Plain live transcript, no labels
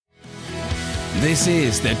This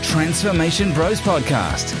is the Transformation Bros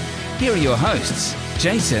Podcast. Here are your hosts,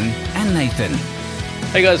 Jason and Nathan.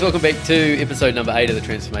 Hey guys, welcome back to episode number 8 of the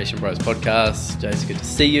Transformation Bros Podcast. Jason, good to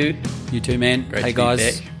see you. You too, man. Great hey to be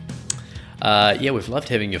guys. back. We've loved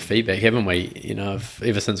having your feedback, haven't we? You know,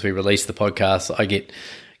 ever since we released the podcast, I get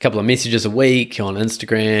a couple of messages a week on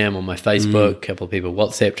Instagram, on my Facebook. A couple of people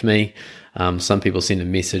WhatsApped me. Some people send a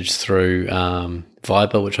message through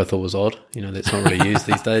Viber, which I thought was odd. You know, that's not really used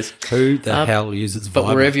these days. Who the hell uses Viber?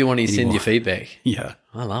 But wherever you want to send anymore? your feedback. Yeah.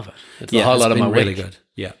 I love it. It's the highlight of my week. Really good.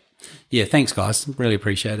 Yeah. Yeah, thanks guys. Really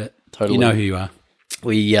appreciate it. Totally. You know who you are.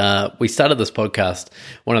 We started this podcast.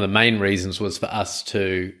 One of the main reasons was for us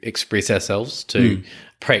to express ourselves, to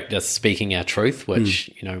practice speaking our truth, which,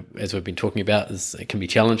 you know, as we've been talking about, it can be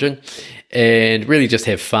challenging, and really just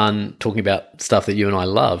have fun talking about stuff that you and I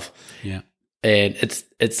love. Yeah. And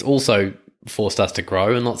it's also forced us to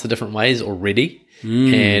grow in lots of different ways already.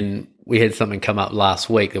 And we had something come up last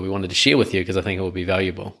week that we wanted to share with you because I think it will be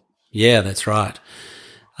valuable. Yeah, that's right.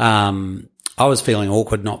 I was feeling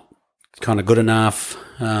awkward, not kind of good enough,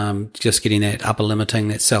 just getting that upper limiting,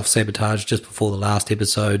 that self-sabotage just before the last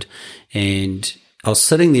episode. And I was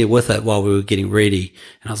sitting there with it while we were getting ready,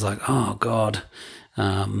 and I was like, oh, God,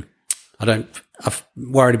 I'm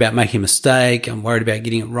worried about making a mistake. I'm worried about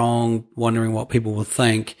getting it wrong, wondering what people will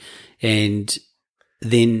think. And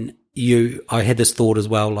then I had this thought as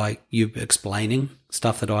well, like you explaining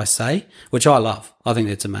stuff that I say, which I love. I think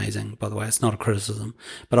that's amazing, by the way. It's not a criticism.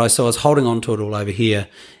 But I was holding on to it all over here,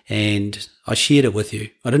 and I shared it with you.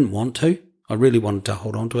 I didn't want to. I really wanted to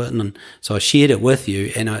hold on to it. And so I shared it with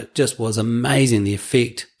you, and it just was amazing, the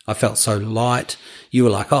effect. I felt so light. You were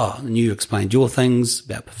like, oh, and you explained your things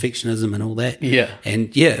about perfectionism and all that. Yeah.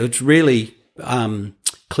 And yeah, it's really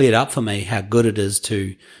cleared up for me how good it is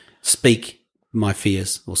to speak my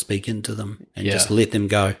fears or speak into them and just let them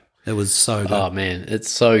go. It was so good. Oh man, it's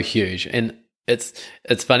so huge. And it's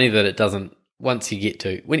funny that it doesn't, once you get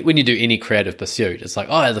to, when you do any creative pursuit, it's like,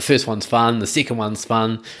 oh, the first one's fun, the second one's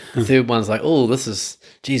fun, the third one's like, oh, we've got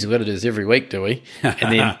to do this every week, do we?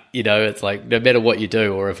 And then, you know, it's like, no matter what you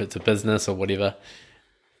do, or if it's a business or whatever.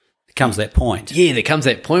 It comes that point. Yeah, there comes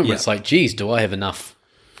that point where it's like, geez, do I have enough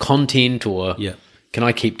content, or can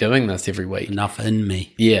I keep doing this every week? Enough in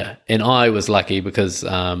me. Yeah. And I was lucky because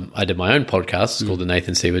I did my own podcast. It's called The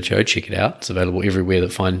Nathan Seward Show. Check it out. It's available everywhere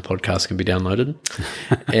that fine podcasts can be downloaded.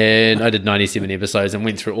 And I did 97 episodes and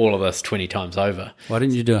went through all of this 20 times over. Why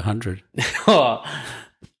didn't you do 100? Oh,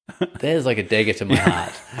 there's like a dagger to my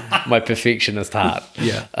heart, my perfectionist heart.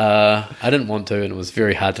 Yeah. I didn't want to, and it was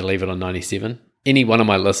very hard to leave it on 97. Any one of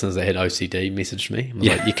my listeners that had OCD messaged me. I was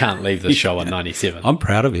like, you can't leave the show on 97. I'm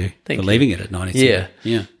proud of you for leaving it at 97.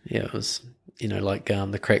 Yeah. It was, you know, like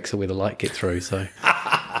the cracks are where the light get through. So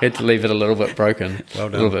I had to leave it a little bit broken, a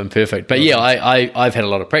little bit imperfect. But I've had a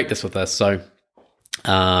lot of practice with this. So,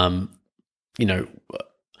 you know,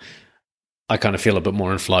 I kind of feel a bit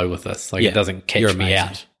more in flow with this. Like it doesn't catch me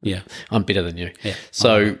out. Yeah. I'm better than you. Yeah.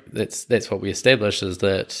 So that's what we established, is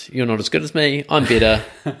that you're not as good as me. I'm better.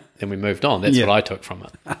 Then we moved on. That's what I took from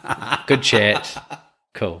it. Good chat.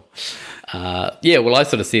 Cool. Well, I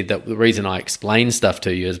sort of said that the reason I explain stuff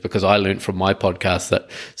to you is because I learned from my podcast that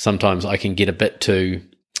sometimes I can get a bit too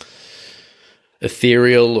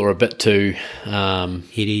ethereal or a bit too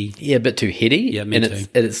heady. Yeah, a bit too heady. Yeah, me too.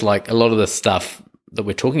 It's like a lot of the stuff that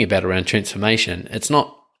we're talking about around transformation, it's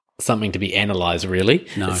not something to be analyzed, really.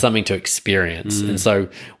 No. It's something to experience. And so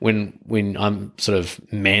when I'm sort of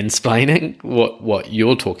mansplaining what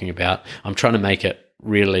you're talking about, I'm trying to make it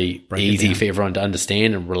really easy for everyone to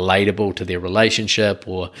understand and relatable to their relationship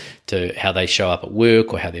or to how they show up at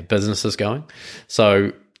work or how their business is going.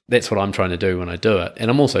 So that's what I'm trying to do when I do it.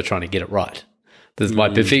 And I'm also trying to get it right. My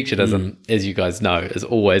perfectionism, as you guys know, is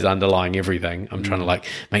always underlying everything. I'm trying to like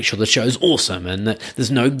make sure the show's awesome and that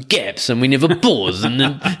there's no gaps and we never pause and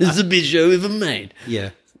then it's the best show ever made.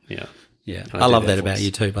 Yeah. Yeah. Yeah. I love that about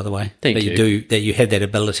you too, by the way. Thank you. That you have that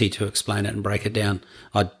ability to explain it and break it down.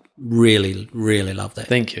 I really, really love that.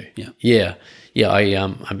 Thank you. Yeah. Yeah.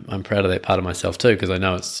 I'm proud of that part of myself too, because I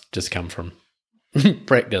know it's just come from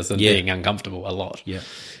practice and being uncomfortable a lot. Yeah.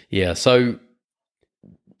 Yeah. So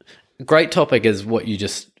great topic is what you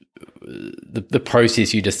just, the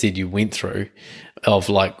process you just said you went through of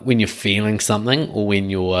like when you're feeling something or when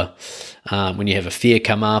you're, when you have a fear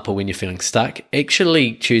come up or when you're feeling stuck,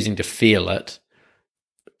 actually choosing to feel it,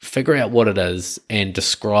 figure out what it is and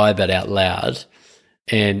describe it out loud.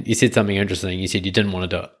 And you said something interesting. You said you didn't want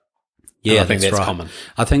to do it. Yeah, and I think that's right. common.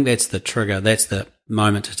 I think that's the trigger. That's the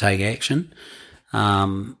moment to take action.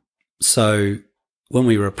 So when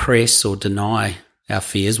we repress or deny our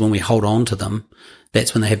fears, when we hold on to them,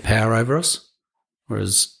 that's when they have power over us.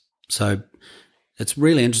 Whereas, so it's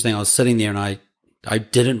really interesting. I was sitting there and I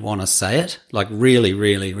didn't want to say it, like really,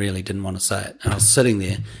 really, really didn't want to say it. And I was sitting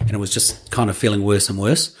there and it was just kind of feeling worse and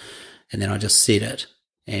worse. And then I just said it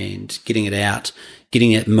and getting it out,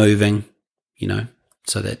 getting it moving, you know,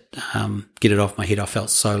 so that get it off my head. I felt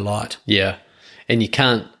so light. Yeah. And you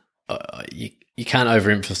can't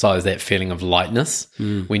overemphasize that feeling of lightness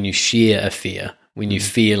when you share a fear, when you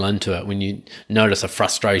feel into it, when you notice a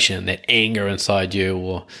frustration, that anger inside you,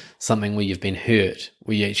 or something where you've been hurt,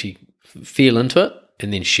 where you actually feel into it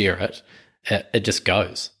and then share it, it just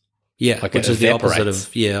goes. Yeah, like which is the opposite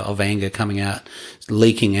of anger coming out,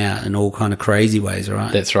 leaking out in all kind of crazy ways,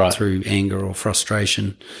 right? That's right. Through anger or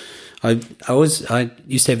frustration. I used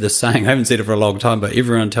to have this saying, I haven't said it for a long time, but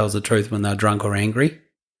everyone tells the truth when they're drunk or angry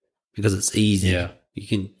because it's easy. Yeah. You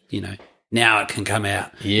can, you know, now it can come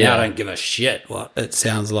out. Yeah. Now I don't give a shit what it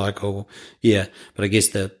sounds like, or yeah. But I guess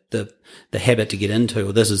the habit to get into,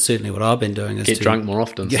 or this is certainly what I've been doing, is get drunk more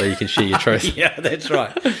often so you can share your truth. Yeah, that's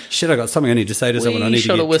right. Shit, I got something I need to say to someone. I need to get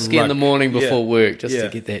shot a whiskey in the morning before work just Yeah. to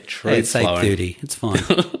get that truth It's flowing. 8:30. It's fine.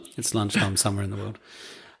 It's lunchtime somewhere in the world.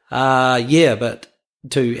 Yeah, but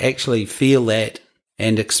to actually feel that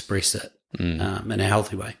and express it in a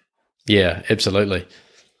healthy way. Yeah, absolutely.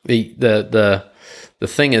 The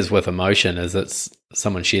thing is with emotion is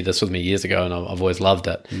someone shared this with me years ago and I've always loved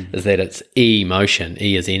it, is that it's emotion.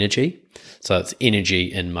 E is energy. So it's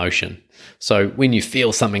energy in motion. So when you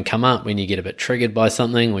feel something come up, when you get a bit triggered by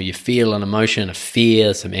something, or you feel an emotion, a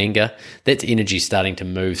fear, some anger, that's energy starting to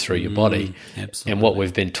move through your body. Absolutely. And what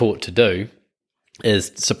we've been taught to do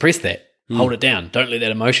is suppress that, hold it down, don't let that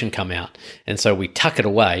emotion come out. And so we tuck it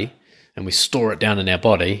away and we store it down in our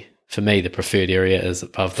body. For me, the preferred area is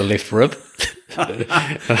above the left rib.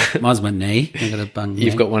 Mine's my knee. I got a bung knee.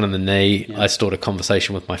 You've got one in the knee. Yeah. I stored a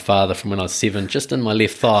conversation with my father from when I was 7, just in my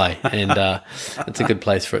left thigh, and it's a good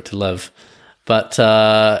place for it to live. But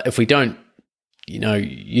if we don't, you know,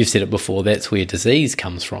 you've said it before, that's where disease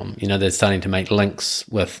comes from. You know, they're starting to make links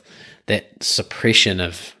with that suppression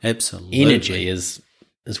of energy is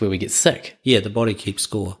where we get sick. Yeah, the body keeps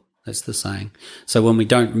score. That's the saying. So when we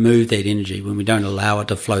don't move that energy, when we don't allow it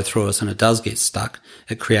to flow through us and it does get stuck,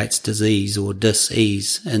 it creates disease or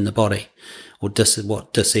dis-ease in the body, or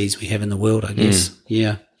what dis-ease we have in the world, I guess.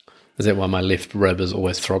 Yeah. Is that why my left rib is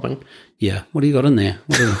always throbbing? Yeah. What do you got in there?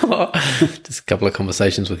 Just a couple of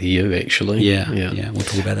conversations with you, actually. Yeah. We'll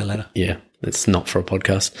talk about that later. Yeah. It's not for a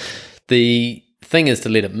podcast. The thing is to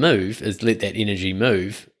let it move, is let that energy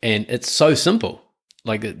move. And it's so simple.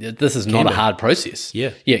 Like, this is not a hard process. Yeah.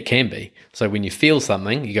 Yeah, it can be. So when you feel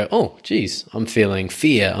something, you go, oh, geez, I'm feeling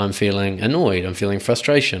fear. I'm feeling annoyed. I'm feeling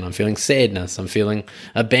frustration. I'm feeling sadness. I'm feeling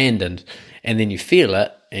abandoned. And then you feel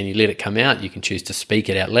it and you let it come out. You can choose to speak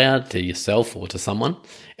it out loud to yourself or to someone.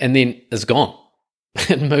 And then it's gone.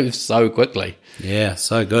 It moves so quickly. Yeah,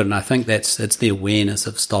 so good. And I think it's the awareness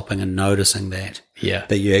of stopping and noticing that. Yeah.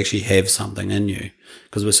 That you actually have something in you,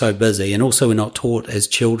 because we're so busy. And also we're not taught as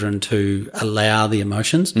children to allow the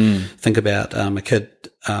emotions. Think about a kid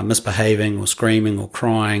misbehaving or screaming or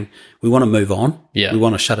crying. We want to move on. Yeah. We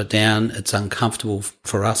want to shut it down. It's uncomfortable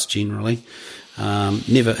for us generally. I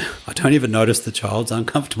don't even notice the child's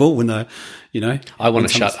uncomfortable when they're, you know. I want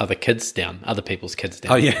to shut other kids down, other people's kids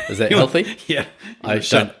down. Oh, yeah. Is that healthy? Yeah.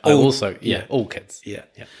 All kids. Yeah.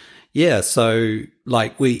 Yeah, so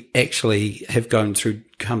like we actually have come through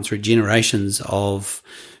generations of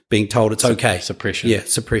being told it's okay. Suppression. Yeah,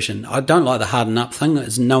 suppression. I don't like the harden up thing.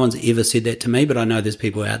 No one's ever said that to me, but I know there's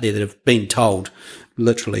people out there that have been told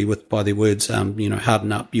literally by their words,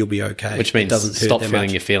 harden up, you'll be okay. Which means it doesn't hurt stop that feeling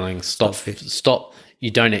much. your feelings. Stop. It's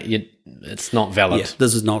not valid. Yeah,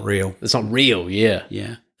 this is not real. It's not real. Yeah.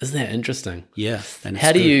 Yeah. Isn't that interesting? Yeah. And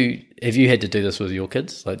have you had to do this with your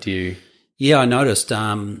kids? Like, do you? Yeah, I noticed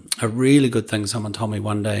a really good thing someone told me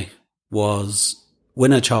one day was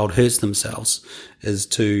when a child hurts themselves is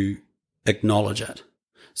to acknowledge it.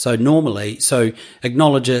 So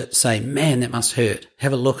acknowledge it, say, man, that must hurt.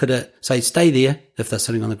 Have a look at it. Say, stay there if they're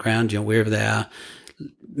sitting on the ground, wherever they are.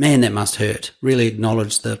 Man, that must hurt. Really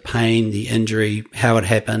acknowledge the pain, the injury, how it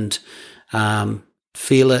happened.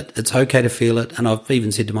 Feel it. It's okay to feel it. And I've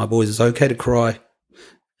even said to my boys, it's okay to cry.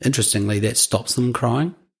 Interestingly, that stops them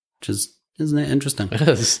crying, isn't that interesting? It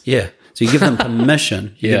is. Yeah. So you give them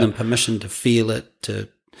permission. You Yeah. give them permission to feel it, to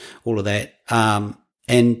all of that.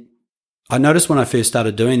 And I noticed when I first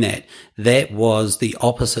started doing that was the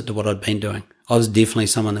opposite to what I'd been doing. I was definitely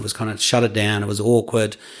someone that was kind of shut it down. It was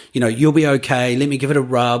awkward. You'll be okay. Let me give it a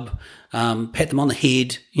rub. Pat them on the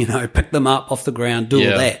head, pick them up off the ground, do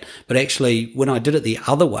all that. But actually, when I did it the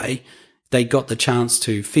other way, they got the chance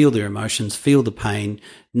to feel their emotions, feel the pain,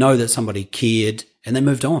 know that somebody cared, and they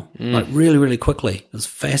moved on like really, really quickly. It was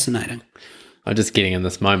fascinating. I'm just getting in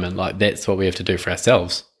this moment, like that's what we have to do for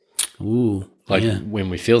ourselves. Ooh, Like yeah. when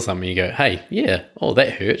we feel something, you go, hey, yeah, oh,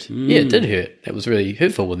 that hurt. Yeah, it did hurt. That was really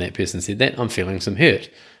hurtful when that person said that. I'm feeling some hurt.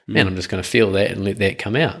 Man, I'm just going to feel that and let that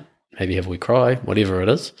come out. Maybe have we cry, whatever it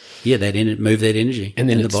is. Yeah, move that energy And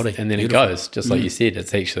then in the body. And then Beautiful. it goes, just like you said.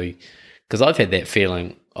 It's actually, because I've had that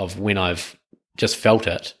feeling of when I've just felt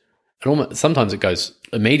it, and almost, sometimes it goes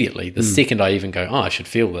immediately. The second I even go, oh, I should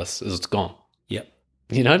feel this, it's gone. Yep.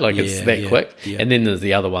 You know, like it's that quick. yeah. And then there's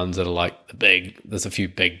the other ones that are like there's a few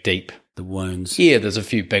big, deep. The wounds. Yeah, there's a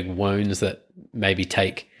few big wounds that maybe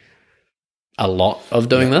take a lot of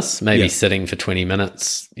doing this. Maybe sitting for 20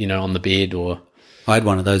 minutes, on the bed or. I had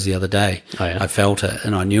one of those the other day. Oh, yeah? I felt it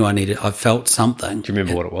and I knew I felt something. Do you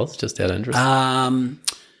remember what it was? Just out of interest. Um,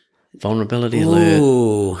 Vulnerability alert.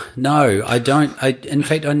 Oh, no, I don't. In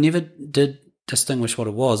fact, I never did distinguish what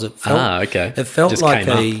it was. It felt, okay. It felt Just like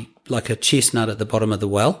came like a chestnut at the bottom of the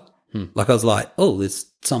well. Like I was like, oh, there's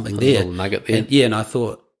something there. Little nugget there. And I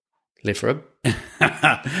thought, Left rib.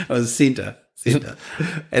 I was center.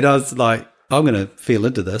 And I was like, I'm going to feel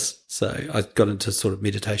into this. So I got into sort of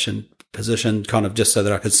meditation position, kind of just so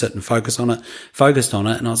that I could sit and focused on it.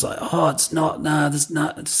 And I was like, oh, it's not, no, there's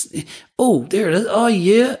not, oh, there it is. Oh,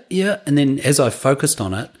 yeah, yeah. And then as I focused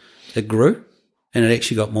on it, it grew and it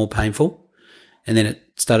actually got more painful. And then it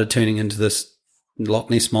started turning into this Loch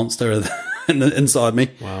Ness monster inside me.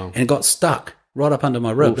 Wow. And it got stuck right up under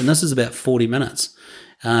my rib. Oof. And this is about 40 minutes.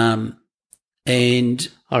 And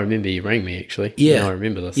I remember you rang me actually. Yeah. I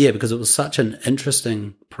remember this. Yeah, because it was such an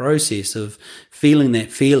interesting process of feeling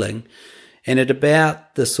that feeling. And at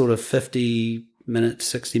about the sort of 50-minute,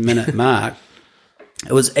 60-minute mark,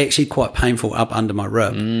 it was actually quite painful up under my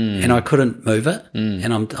rib. And I couldn't move it.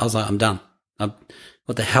 And I was like, I'm done.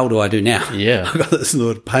 What the hell do I do now? Yeah. I got this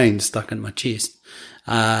little pain stuck in my chest.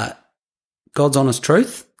 God's honest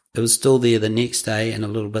truth. It was still there the next day and a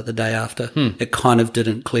little bit the day after. It kind of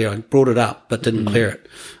didn't clear. I brought it up, but didn't clear it.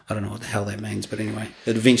 I don't know what the hell that means, but anyway,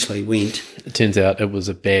 it eventually went. It turns out it was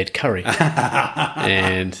a bad curry.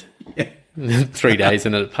 And 3 days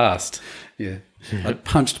and it passed. Yeah. I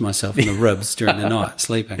punched myself in the ribs during the night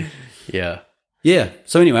sleeping. Yeah. Yeah.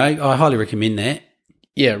 So anyway, I highly recommend that.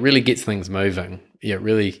 Yeah, it really gets things moving. Yeah,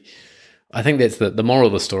 really. I think that's the moral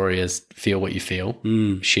of the story is feel what you feel,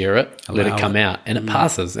 share it, let it come out, and it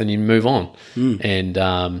passes and you move on. And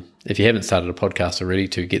if you haven't started a podcast already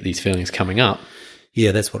to get these feelings coming up.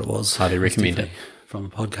 Yeah, that's what it was. Highly recommend it. From a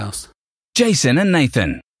podcast. Jason and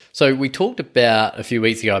Nathan. So we talked about a few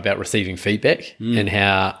weeks ago about receiving feedback and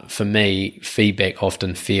how, for me, feedback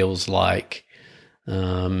often feels like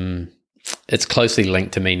it's closely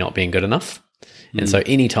linked to me not being good enough. And so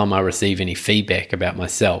anytime I receive any feedback about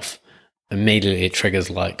myself, immediately it triggers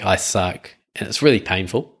like I suck and it's really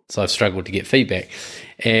painful. So I've struggled to get feedback.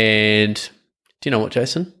 And do you know what,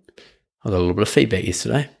 Jason? I got a little bit of feedback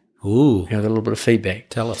yesterday. Ooh. I got a little bit of feedback.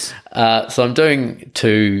 Tell us. So I'm doing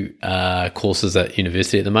 2 courses at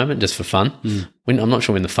university at the moment just for fun. I'm not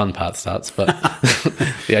sure when the fun part starts, but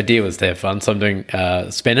the idea was to have fun. So I'm doing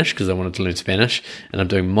Spanish because I wanted to learn Spanish, and I'm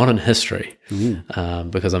doing modern history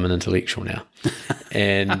because I'm an intellectual now.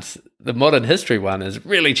 And the modern history one is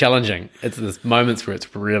really challenging. It's there's moments where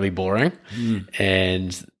it's really boring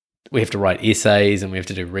and we have to write essays and we have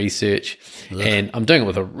to do research. Ugh. And I'm doing it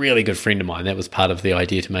with a really good friend of mine. That was part of the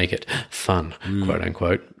idea to make it fun, quote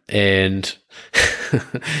unquote. And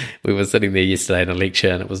we were sitting there yesterday in a lecture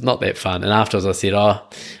and it was not that fun. And afterwards I said, I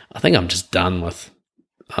think I'm done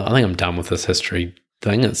with this history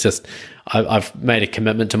thing. It's just, I've made a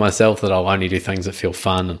commitment to myself that I'll only do things that feel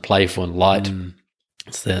fun and playful and light.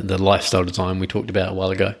 It's the lifestyle design we talked about a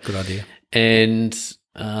while ago. Good idea. And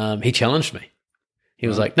he challenged me. He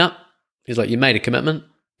was like, no. He's like, you made a commitment,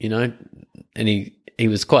 and he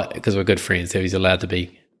was quite, because we're good friends, so he's allowed to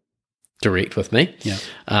be direct with me. Yeah.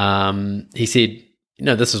 He said,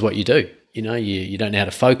 this is what you do. You don't know how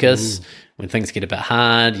to focus. Ooh. When things get a bit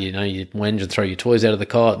hard, you whinge and throw your toys out of the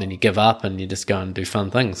cot, and then you give up and you just go and do fun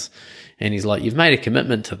things. And he's like, you've made a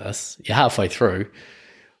commitment to this. You're halfway through.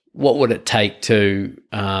 What would it take to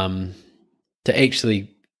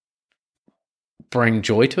actually bring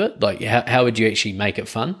joy to it? Like, how would you actually make it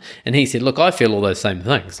fun? And he said, look, I feel all those same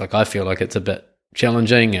things. Like, I feel like it's a bit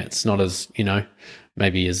challenging. It's not as,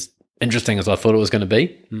 maybe as interesting as I thought it was going to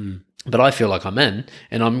be. But I feel like I'm in,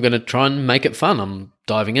 and I'm going to try and make it fun. I'm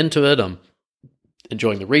diving into it. I'm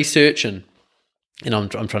enjoying the research, and I'm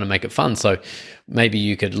trying to make it fun. So maybe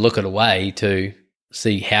you could look at a way to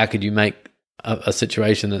see how could you make a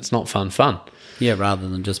situation that's not fun. Yeah, rather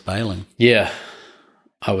than just bailing. Yeah,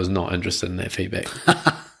 I was not interested in that feedback.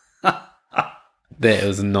 That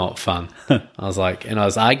was not fun. I was like, and I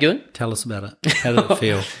was arguing. Tell us about it. How did it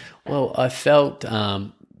feel? Well, I felt,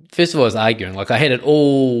 first of all, I was arguing. Like I had it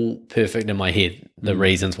all perfect in my head, the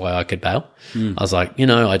reasons why I could bail. I was like,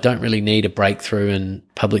 I don't really need a breakthrough in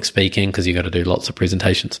public speaking because you got to do lots of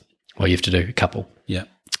presentations. Well, you have to do a couple. Yeah.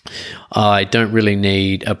 I don't really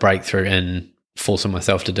need a breakthrough in forcing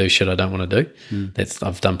myself to do shit I don't want to do.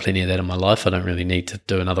 I've done plenty of that in my life. I don't really need to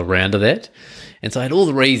do another round of that. And so I had all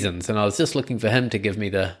the reasons, and I was just looking for him to give me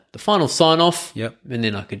the final sign off. Yep. And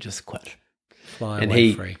then I could just quit. Fly And away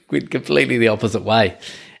he free. went completely the opposite way.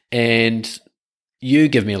 And you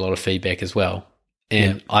give me a lot of feedback as well.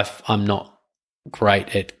 And I'm not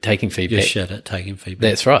great at taking feedback. You're shit at taking feedback.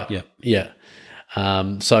 That's right. Yep. Yeah.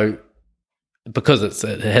 So because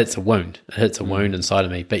it hits a wound. It hits a wound inside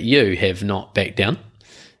of me. But you have not backed down.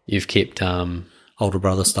 You've kept Older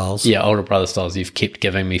brother styles. yeah, older brother styles. You've kept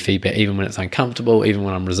giving me feedback even when it's uncomfortable, even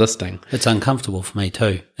when I'm resisting. It's uncomfortable for me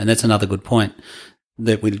too. And that's another good point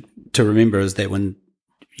that to remember is that when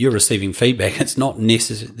you're receiving feedback, it's not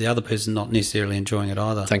necessary. The other person's not necessarily enjoying it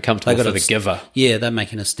either. It's uncomfortable for the giver. Yeah, they're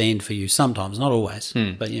making a stand for you sometimes, not always,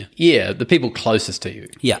 but yeah. Yeah, the people closest to you.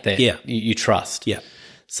 Yeah, that yeah. You trust. Yeah.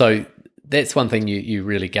 So that's one thing you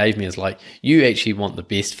really gave me is like, you actually want the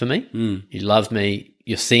best for me. You love me.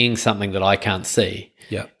 You're seeing something that I can't see.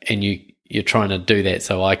 Yeah. And you're trying to do that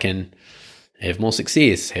so I can have more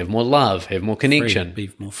success, have more love, have more connection. Be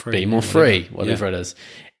more free. Be more free, whatever it is.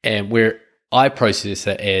 And where I process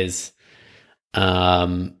it as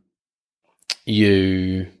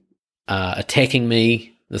you are attacking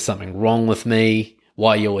me, there's something wrong with me,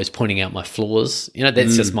 why are you always pointing out my flaws?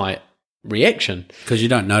 That's just my reaction. Because you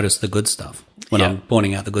don't notice the good stuff when I'm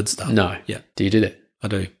pointing out the good stuff. No. Yeah. Do you do that? I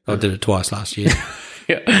do. I did it twice last year.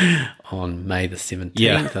 On May the 17th.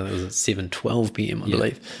 Yeah. It was at 7:12 p.m, I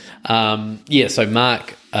believe. So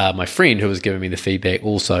Mark, my friend who was giving me the feedback,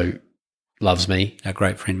 also loves me, Our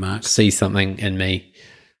great friend Mark. sees something in me,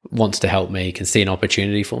 wants to help me, can see an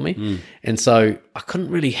opportunity for me. And so I couldn't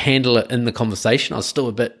really handle it in the conversation. I was still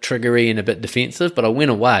a bit triggery and a bit defensive, but I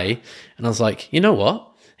went away and I was like, you know what?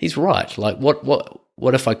 He's right. Like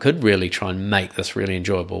what if I could really try and make this really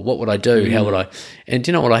enjoyable? What would I do? How would I? And do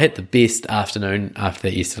you know what? I had the best afternoon after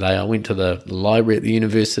that yesterday. I went to the library at the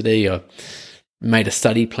university. I made a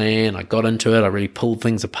study plan. I got into it. I really pulled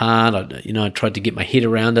things apart. I tried to get my head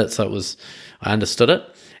around it. So I understood it.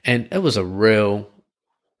 And it was a real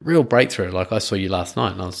breakthrough. Like I saw you last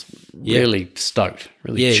night and I was really stoked,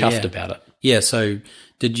 really chuffed about it. Yeah. So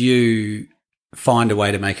did you find a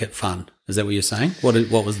way to make it fun? Is that what you're saying?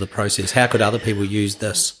 What was the process? How could other people use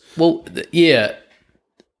this? Well,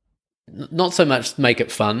 not so much make it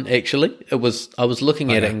fun, actually. I was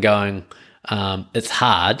looking at it and going, it's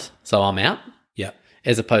hard, so I'm out. Yeah.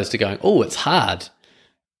 As opposed to going, oh, it's hard.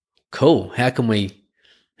 Cool. How can we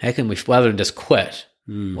rather than just quit?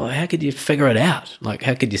 Well, how could you figure it out? Like,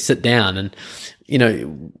 how could you sit down and,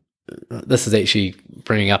 this is actually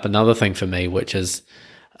bringing up another thing for me, which is,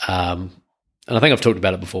 and I think I've talked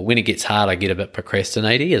about it before. When it gets hard, I get a bit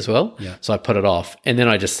procrastinating as well. Yeah. So I put it off. And then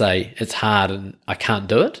I just say, it's hard and I can't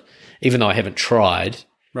do it, even though I haven't tried.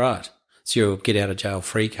 Right. So your get out of jail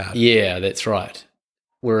free card. Yeah, that's right.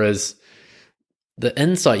 Whereas the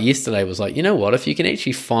insight yesterday was like, you know what? If you can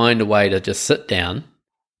actually find a way to just sit down,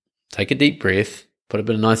 take a deep breath, put a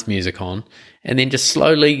bit of nice music on, and then just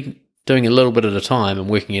slowly doing a little bit at a time and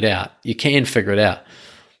working it out, you can figure it out.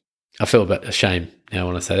 I feel a bit ashamed now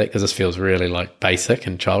when I say that because this feels really like basic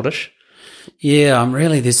and childish. Yeah,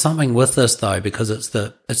 there's something with this though, because it's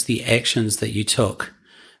the actions that you took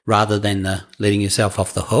rather than the letting yourself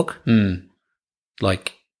off the hook.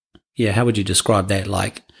 Like, yeah, how would you describe that?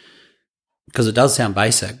 Like, because it does sound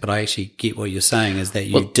basic, but I actually get what you're saying is that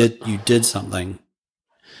you did something.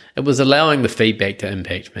 It was allowing the feedback to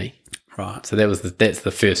impact me. Right. So that's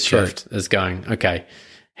the first shift is going, okay,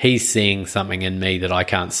 he's seeing something in me that I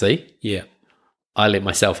can't see. Yeah. I let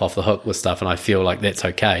myself off the hook with stuff and I feel like that's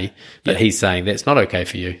okay. But he's saying that's not okay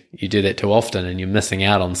for you. You do that too often and you're missing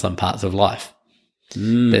out on some parts of life.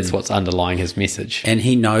 That's what's underlying his message. And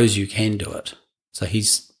he knows you can do it. So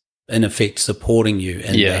he's, in effect, supporting you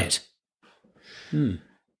in that.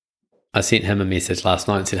 I sent him a message last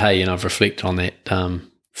night and said, hey, I've reflected on that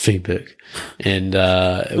feedback. And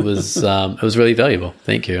it was really valuable.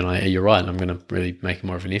 Thank you. And you're right. I'm going to really make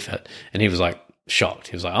more of an effort. And he was like shocked.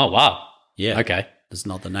 He was like, oh, wow. Yeah. Okay. It's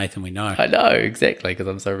not the Nathan we know. I know, exactly, because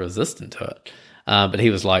I'm so resistant to it. But he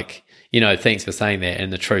was like, thanks for saying that.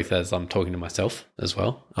 And the truth is, I'm talking to myself as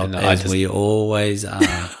well. And As we always are.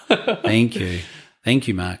 Thank you. Thank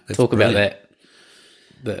you, Mark. That's talk brilliant. about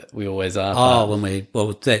that we always are. Oh,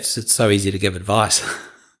 it's so easy to give advice,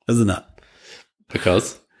 isn't it?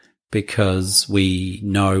 Because we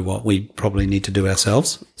know what we probably need to do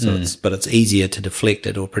ourselves. So it's easier to deflect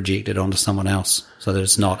it or project it onto someone else so that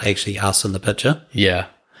it's not actually us in the picture. Yeah.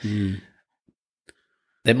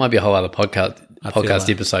 That might be a whole other podcast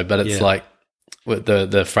episode, but it's like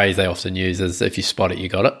the phrase they often use is, if you spot it, you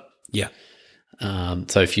got it. Yeah.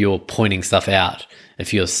 So if you're pointing stuff out,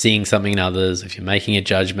 if you're seeing something in others, if you're making a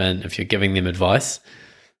judgment, if you're giving them advice,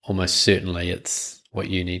 almost certainly it's what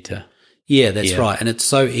you need to. Yeah, that's right. And it's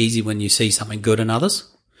so easy when you see something good in others.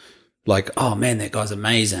 Like, oh man, that guy's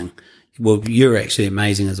amazing. Well, you're actually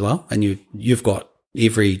amazing as well. And you've got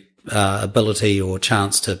every ability or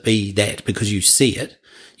chance to be that because you see it.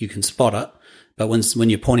 You can spot it. But when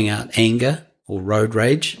you're pointing out anger or road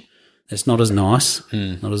rage, it's not as nice,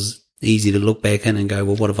 not as easy to look back in and go,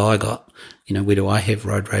 well, what have I got? Where do I have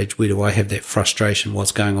road rage? Where do I have that frustration?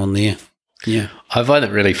 What's going on there? Yeah. I find it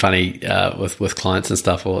really funny with clients and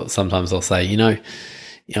stuff, or sometimes I'll say, I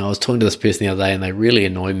was talking to this person the other day and they really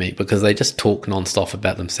annoy me because they just talk nonstop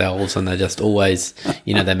about themselves and they're just always,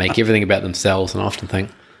 they make everything about themselves, and I often think,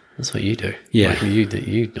 that's what you do. Yeah.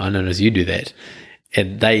 Like I notice you do that.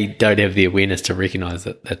 And they don't have the awareness to recognize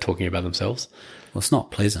that they're talking about themselves. Well, it's not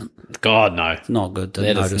pleasant. God, no. It's not good to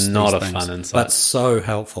that notice is not these a things, fun insight. but so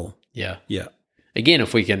helpful. Yeah. Yeah. Again,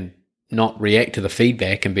 if we can not react to the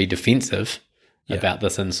feedback and be defensive about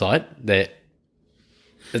this insight, that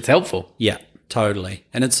it's helpful. Yeah, totally.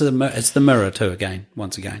 And it's the mirror too,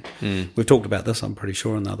 once again. We've talked about this, I'm pretty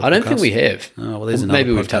sure, in the other I don't podcast. think we have. Oh, well, there's another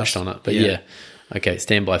maybe we've podcast. touched on it, but yeah. Okay,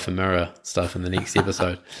 stand by for mirror stuff in the next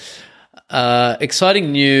episode.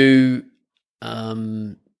 Exciting new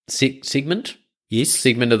segment. Yes.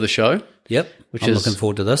 Segment of the show. Yep. Which I'm is looking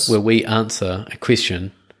forward to this. where we answer a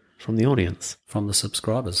question from the audience. From the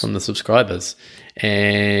subscribers.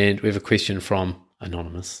 And we have a question from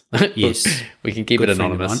Anonymous. Yes. We can keep Good it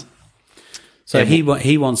friend of anonymous. mine. So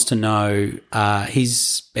he wants to know,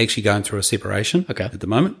 he's actually going through a separation at the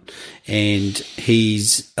moment, and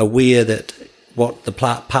he's aware that what the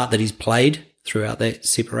part that he's played throughout that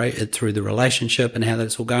through the relationship and how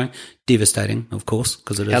that's all going, devastating, of course,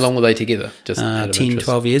 because it is. How long were they together? Just 10,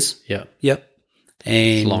 12 years. Yeah. Yep.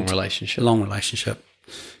 And It's a long relationship.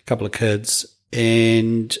 A couple of kids.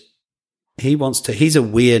 And he's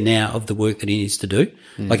aware now of the work that he needs to do.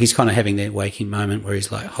 Like he's kind of having that waking moment where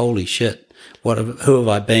he's like, holy shit, who have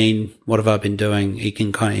I been? What have I been doing?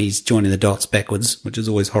 He's joining the dots backwards, which is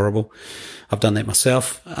always horrible. I've done that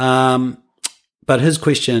myself. But his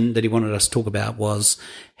question that he wanted us to talk about was,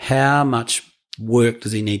 how much work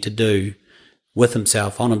does he need to do with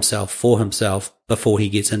himself, on himself, for himself, before he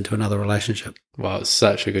gets into another relationship? Wow, it's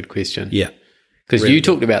such a good question. Yeah. Because you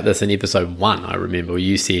talked about this in episode 1, I remember, where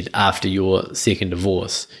you said after your second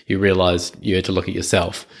divorce, you realised you had to look at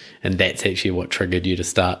yourself, and that's actually what triggered you to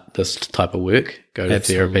start this type of work, go to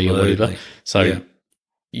therapy or whatever. So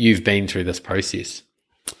you've been through this process.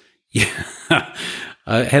 Yeah.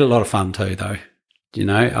 I had a lot of fun too, though.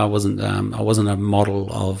 I wasn't a model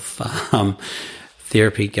of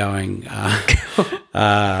therapy going,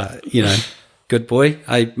 good boy.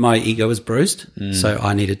 My ego was bruised, so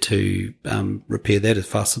I needed to repair that as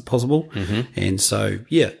fast as possible. And so,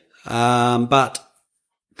 but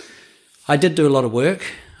I did do a lot of work,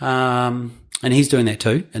 and he's doing that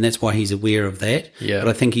too, and that's why he's aware of that. Yeah. But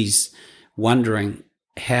I think he's wondering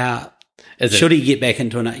should he get back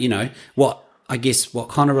into what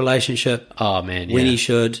kind of relationship? Oh man, when he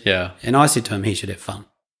should. Yeah. And I said to him, he should have fun.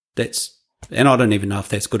 And I don't even know if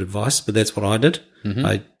that's good advice, but that's what I did.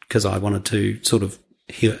 Because I wanted to sort of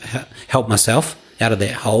help myself out of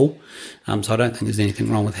that hole. So I don't think there's anything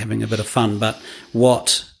wrong with having a bit of fun. But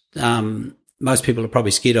what most people are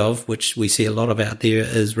probably scared of, which we see a lot of out there,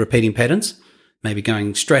 is repeating patterns. Maybe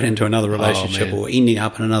going straight into another relationship or ending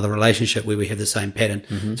up in another relationship where we have the same pattern.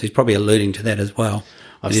 So he's probably alluding to that as well.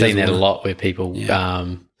 I've seen that a lot where people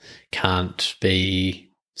can't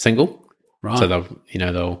be single. Right.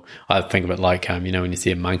 So I think of it like, when you see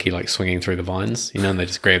a monkey like swinging through the vines, and they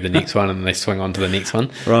just grab the next one and they swing on to the next one.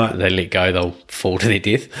 Right. They let go, they'll fall to their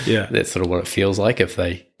death. Yeah. That's sort of what it feels like if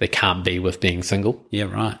they can't be with being single. Yeah,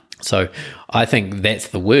 right. So I think that's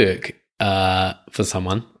the work for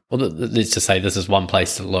someone. Well, let's just say this is one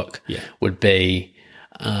place to look. Yeah. Would be,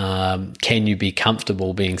 can you be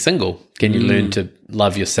comfortable being single? Can you learn to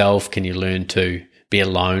love yourself? Can you learn to be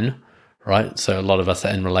alone right? So a lot of us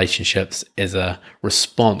are in relationships as a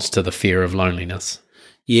response to the fear of loneliness.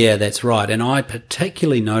 Yeah, that's right. And I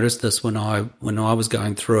particularly noticed this when I was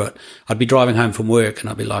going through it. I'd be driving home from work and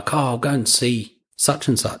I'd be like, I'll go and see such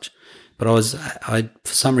and such. But I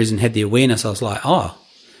for some reason had the awareness. I was like,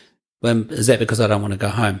 is that because I don't want to go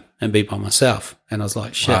home and be by myself? And I was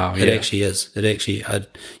like, shit, wow, it actually is. It actually, I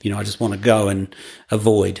just want to go and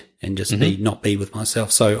avoid and just not be with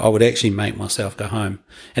myself. So I would actually make myself go home.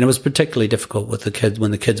 And it was particularly difficult with the kids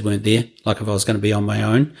when the kids weren't there, like if I was going to be on my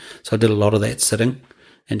own. So I did a lot of that sitting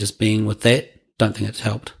and just being with that. Don't think it's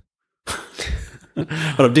helped. But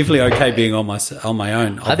I'm definitely okay being on my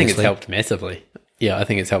own. Obviously. I think it's helped massively. Yeah, I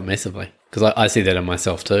think it's helped massively because I see that in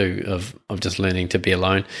myself too of just learning to be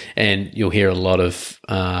alone. And you'll hear a lot of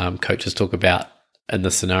coaches talk about in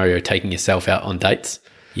this scenario taking yourself out on dates.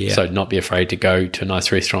 Yeah. So not be afraid to go to a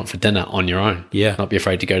nice restaurant for dinner on your own. Yeah. Not be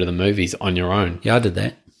afraid to go to the movies on your own. Yeah, I did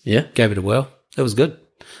that. Yeah. Gave it a whirl. It was good.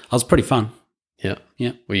 It was pretty fun. Yeah.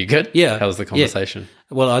 Yeah. Were you good? Yeah. How was the conversation?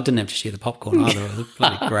 Yeah. Well, I didn't have to share the popcorn either. It was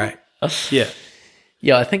bloody great. Yeah.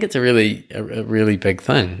 Yeah, I think it's a really big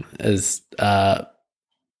thing is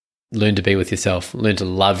learn to be with yourself, learn to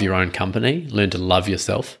love your own company, learn to love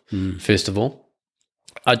yourself, first of all.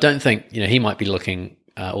 I don't think, he might be looking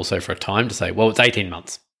also for a time to say, well, it's 18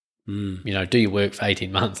 months. Do your work for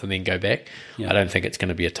 18 months and then go back. Yeah. I don't think it's going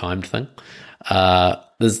to be a timed thing.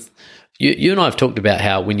 You and I have talked about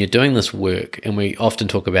how when you're doing this work, and we often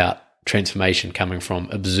talk about transformation coming from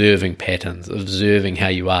observing patterns, observing how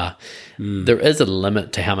you are, there is a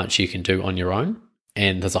limit to how much you can do on your own.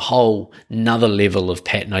 And there's a whole another level of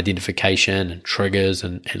pattern identification and triggers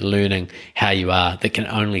and learning how you are that can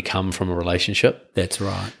only come from a relationship. That's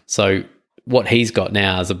right. So what he's got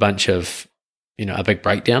now is a bunch of, a big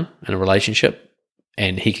breakdown in a relationship,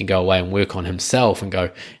 and he can go away and work on himself and go,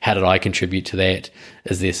 how did I contribute to that?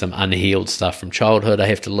 Is there some unhealed stuff from childhood I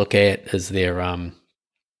have to look at? Is there, well,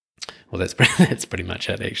 that's pretty much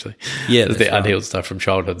it actually. Yeah. Is there unhealed stuff from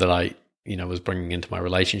childhood that I, was bringing into my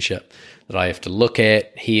relationship that I have to look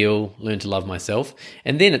at, heal, learn to love myself.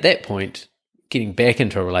 And then at that point, getting back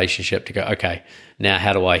into a relationship to go, okay, now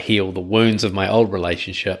how do I heal the wounds of my old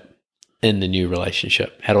relationship in the new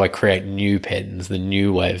relationship? How do I create new patterns, the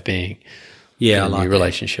new way of being in a new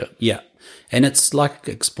relationship? Yeah. And it's like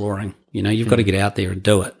exploring, you've got to get out there and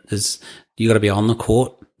do it. You got to be on the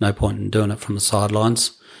court, no point in doing it from the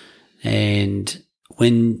sidelines. And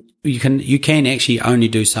when you can actually only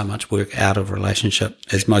do so much work out of a relationship,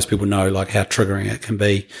 as most people know, like how triggering it can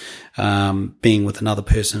be, being with another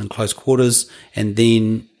person in close quarters. And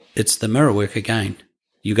then it's the mirror work again.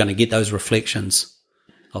 You're going to get those reflections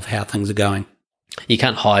of how things are going. You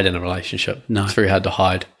can't hide in a relationship. No. It's very hard to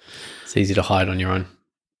hide. It's easy to hide on your own.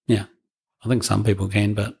 Yeah. I think some people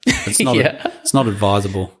can, but it's not, it's not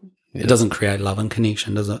advisable. Yeah. It doesn't create love and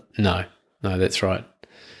connection, does it? No, that's right.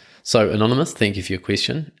 So, Anonymous, thank you for your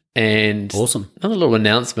question. And awesome. Another little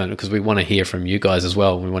announcement, because we want to hear from you guys as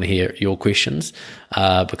well. We want to hear your questions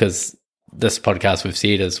because this podcast we've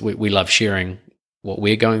said is we love sharing what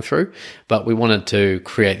we're going through, but we wanted to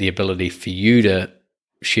create the ability for you to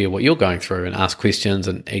share what you're going through and ask questions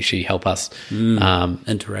and actually help us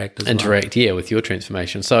interact with your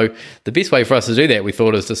transformation. So the best way for us to do that, we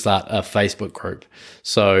thought, is to start a Facebook group.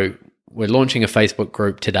 So we're launching a Facebook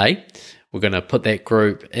group today. We're going to put that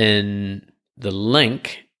group in the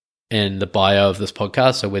link in the bio of this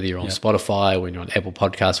podcast. So whether you're on Spotify, or when you're on Apple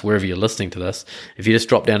Podcasts, wherever you're listening to this, if you just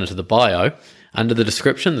drop down into the bio, under the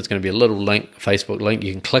description, there's going to be a little link, Facebook link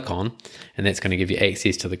you can click on, and that's going to give you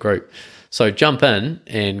access to the group. So jump in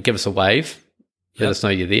and give us a wave. Let us know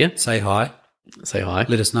you're there. Say hi.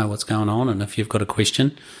 Let us know what's going on. And if you've got a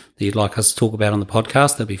question that you'd like us to talk about on the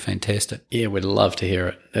podcast, that'd be fantastic. Yeah, we'd love to hear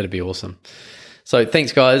it. That'd be awesome. So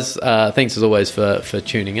thanks, guys. Thanks as always for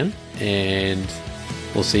tuning in, and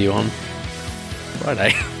we'll see you on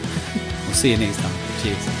Friday. We'll see you next time.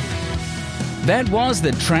 Cheers. That was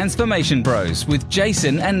the Transformation Bros with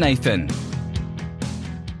Jason and Nathan.